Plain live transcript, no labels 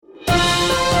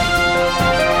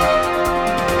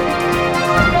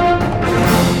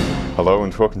Hello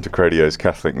and welcome to Cradio's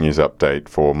Catholic News Update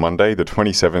for Monday, the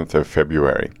 27th of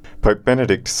February. Pope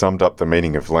Benedict summed up the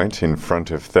meaning of Lent in front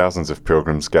of thousands of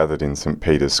pilgrims gathered in St.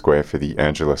 Peter's Square for the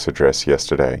Angelus address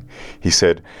yesterday. He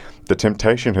said, "The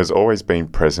temptation has always been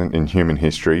present in human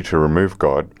history to remove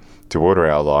God, to order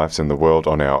our lives and the world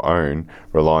on our own,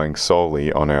 relying solely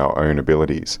on our own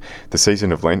abilities. The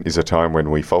season of Lent is a time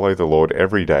when we follow the Lord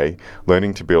every day,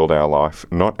 learning to build our life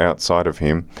not outside of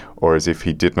Him or as if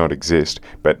He did not exist,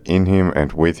 but in Him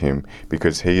and with Him,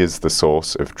 because He is the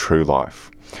source of true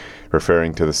life."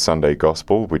 Referring to the Sunday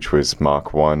Gospel, which was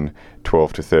Mark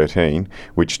 1:12-13,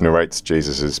 which narrates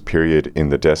Jesus' period in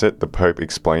the desert, the Pope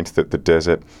explained that the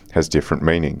desert has different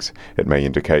meanings. It may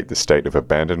indicate the state of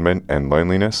abandonment and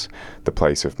loneliness, the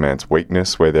place of man's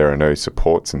weakness where there are no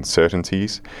supports and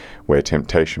certainties, where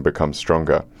temptation becomes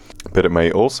stronger. But it may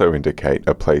also indicate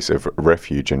a place of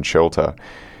refuge and shelter,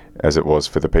 as it was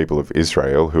for the people of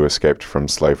Israel who escaped from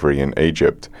slavery in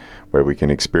Egypt, where we can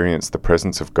experience the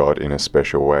presence of God in a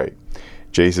special way.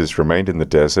 Jesus remained in the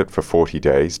desert for 40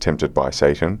 days, tempted by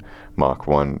Satan, Mark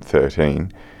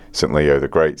 1:13. St. Leo the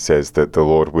Great says that the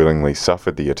Lord willingly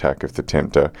suffered the attack of the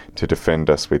tempter to defend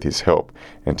us with his help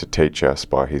and to teach us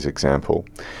by his example.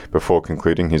 Before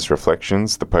concluding his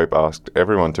reflections, the Pope asked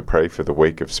everyone to pray for the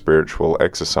week of spiritual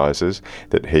exercises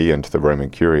that he and the Roman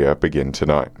Curia begin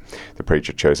tonight. The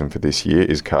preacher chosen for this year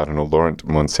is Cardinal Laurent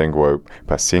Monsengwo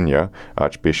Passigna,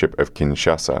 Archbishop of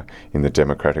Kinshasa in the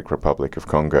Democratic Republic of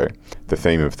Congo. The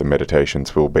theme of the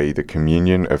meditations will be the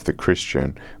communion of the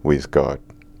Christian with God.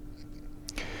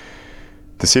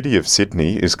 The City of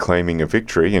Sydney is claiming a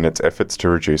victory in its efforts to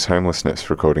reduce homelessness,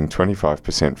 recording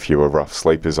 25% fewer rough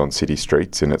sleepers on city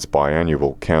streets in its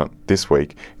biannual count this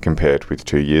week compared with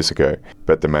 2 years ago.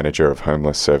 But the manager of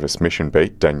Homeless Service Mission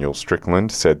Beat, Daniel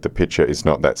Strickland, said the picture is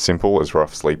not that simple, as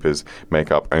rough sleepers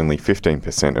make up only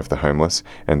 15% of the homeless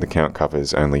and the count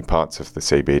covers only parts of the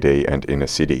CBD and inner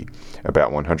city.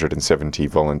 About 170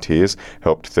 volunteers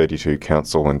helped 32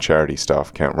 council and charity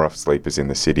staff count rough sleepers in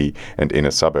the city and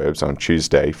inner suburbs on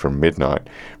Tuesday from midnight,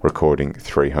 recording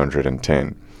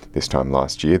 310. This time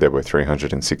last year there were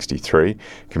 363,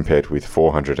 compared with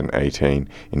 418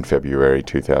 in February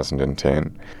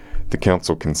 2010. The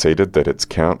council conceded that its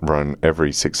count, run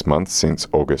every 6 months since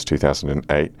August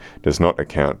 2008, does not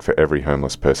account for every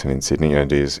homeless person in Sydney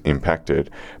and is impacted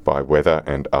by weather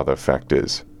and other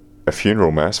factors. A funeral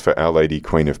mass for Our Lady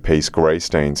Queen of Peace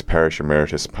Greystanes Parish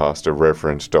Emeritus Pastor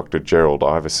Reverend Dr. Gerald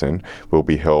Iverson will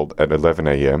be held at 11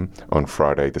 a.m. on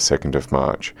Friday the 2nd of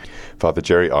March. Father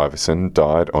Jerry Iverson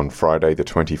died on Friday the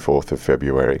 24th of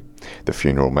February. The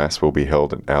funeral mass will be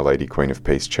held at Our Lady Queen of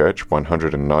Peace Church,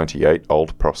 198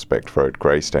 Old Prospect Road,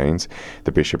 Greystanes.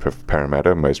 The Bishop of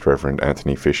Parramatta, Most Reverend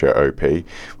Anthony Fisher OP,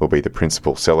 will be the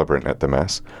principal celebrant at the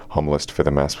Mass. Homilist for the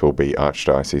Mass will be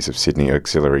Archdiocese of Sydney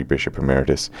Auxiliary Bishop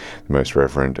Emeritus, the Most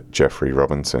Reverend Geoffrey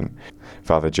Robinson.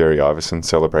 Father Jerry Iverson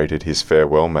celebrated his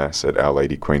farewell Mass at Our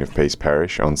Lady Queen of Peace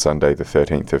Parish on Sunday the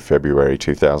 13th of February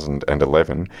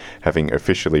 2011, having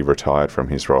officially retired from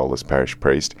his role as parish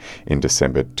priest in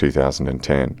December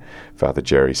 2010. Father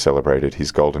Jerry celebrated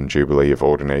his Golden Jubilee of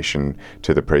ordination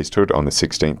to the priesthood on the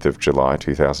 16th of July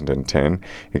 2010,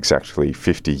 exactly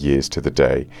 50 years to the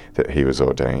day that he was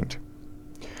ordained.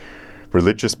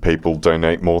 Religious people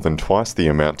donate more than twice the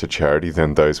amount to charity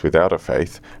than those without a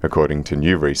faith, according to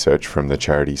new research from the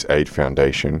Charities Aid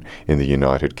Foundation in the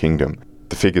United Kingdom.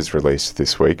 The figures released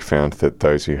this week found that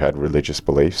those who had religious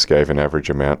beliefs gave an average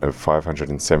amount of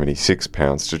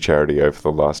 £576 to charity over the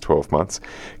last 12 months,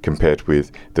 compared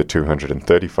with the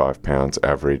 £235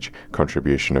 average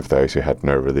contribution of those who had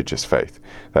no religious faith.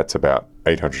 That's about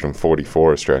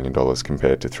 $844 Australian dollars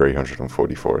compared to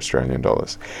 $344 Australian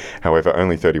dollars. However,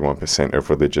 only 31% of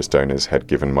religious donors had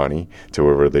given money to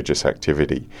a religious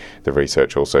activity. The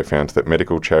research also found that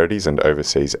medical charities and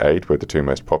overseas aid were the two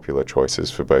most popular choices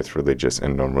for both religious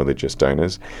and non-religious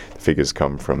donors. The figures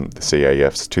come from the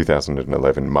CAF's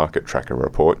 2011 Market Tracker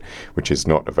report, which is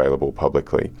not available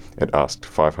publicly. It asked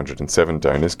 507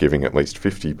 donors, giving at least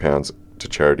 £50 to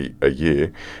charity a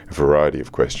year, a variety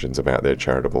of questions about their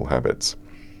charitable habits.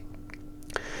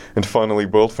 And finally,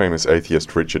 world-famous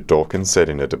atheist Richard Dawkins said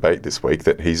in a debate this week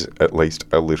that he's at least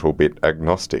a little bit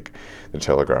agnostic, the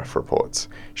Telegraph reports.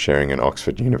 Sharing an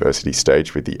Oxford University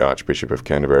stage with the Archbishop of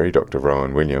Canterbury, Dr.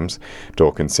 Rowan Williams,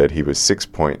 Dawkins said he was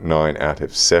 6.9 out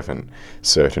of 7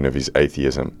 certain of his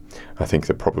atheism. "I think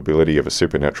the probability of a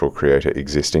supernatural creator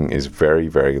existing is very,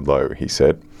 very low," he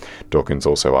said. Dawkins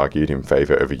also argued in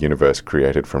favour of a universe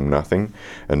created from nothing,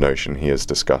 a notion he has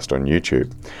discussed on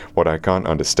YouTube. "What I can't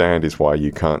understand is why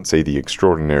you can't can't see the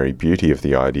extraordinary beauty of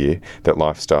the idea that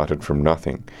life started from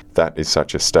nothing. That is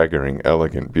such a staggering,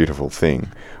 elegant, beautiful thing.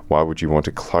 Why would you want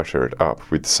to clutter it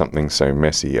up with something so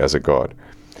messy as a God?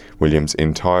 Williams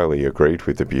entirely agreed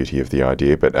with the beauty of the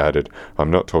idea, but added,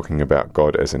 I'm not talking about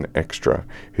God as an extra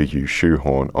who you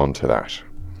shoehorn onto that.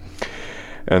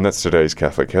 And that's today's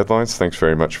Catholic Headlines. Thanks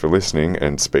very much for listening,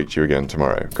 and speak to you again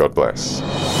tomorrow. God bless.